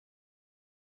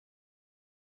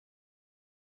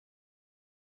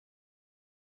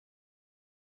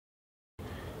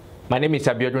My name is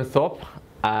Abiodun Thorpe,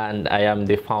 and I am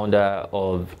the founder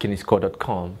of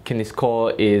KiniScore.com.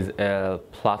 KiniScore is a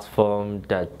platform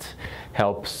that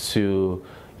helps to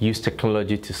use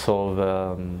technology to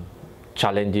solve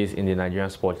challenges in the Nigerian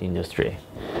sport industry.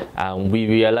 We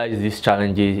realize this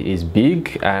challenge is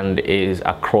big and is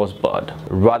across board.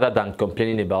 Rather than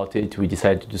complaining about it, we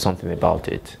decided to do something about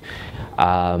it.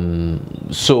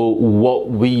 So what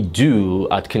we do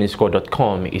at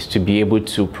KiniScore.com is to be able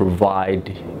to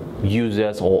provide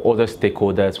users or other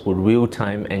stakeholders with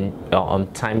real-time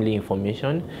and timely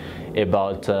information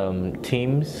about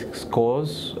teams,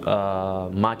 scores,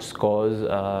 match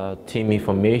scores, team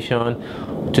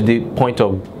information, to the point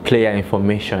of player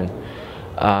information.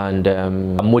 And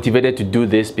I'm motivated to do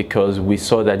this because we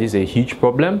saw that this is a huge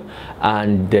problem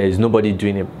and there's nobody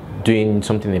doing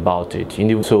something about it.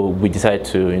 So we decided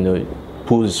to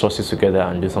pull resources together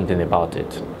and do something about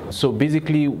it. So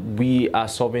basically, we are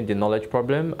solving the knowledge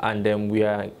problem, and then we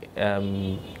are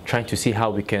trying to see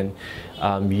how we can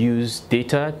use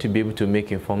data to be able to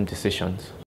make informed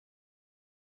decisions.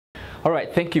 All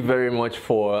right, thank you very much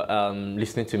for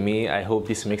listening to me. I hope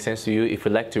this makes sense to you. If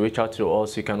you'd like to reach out to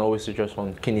us, you can always reach us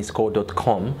on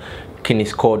KiniScore.com.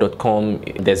 KiniScore.com,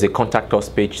 there's a contact us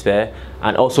page there.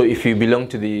 And also, if you belong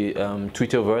to the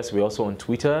Twitterverse, we're also on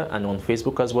Twitter and on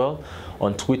Facebook as well.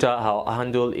 On Twitter, our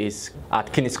handle is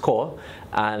 @KiniScore,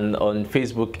 and on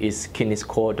Facebook is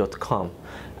KiniScore.com.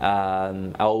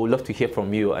 I would love to hear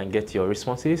from you and get your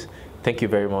responses. Thank you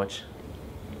very much.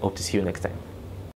 Hope to see you next time.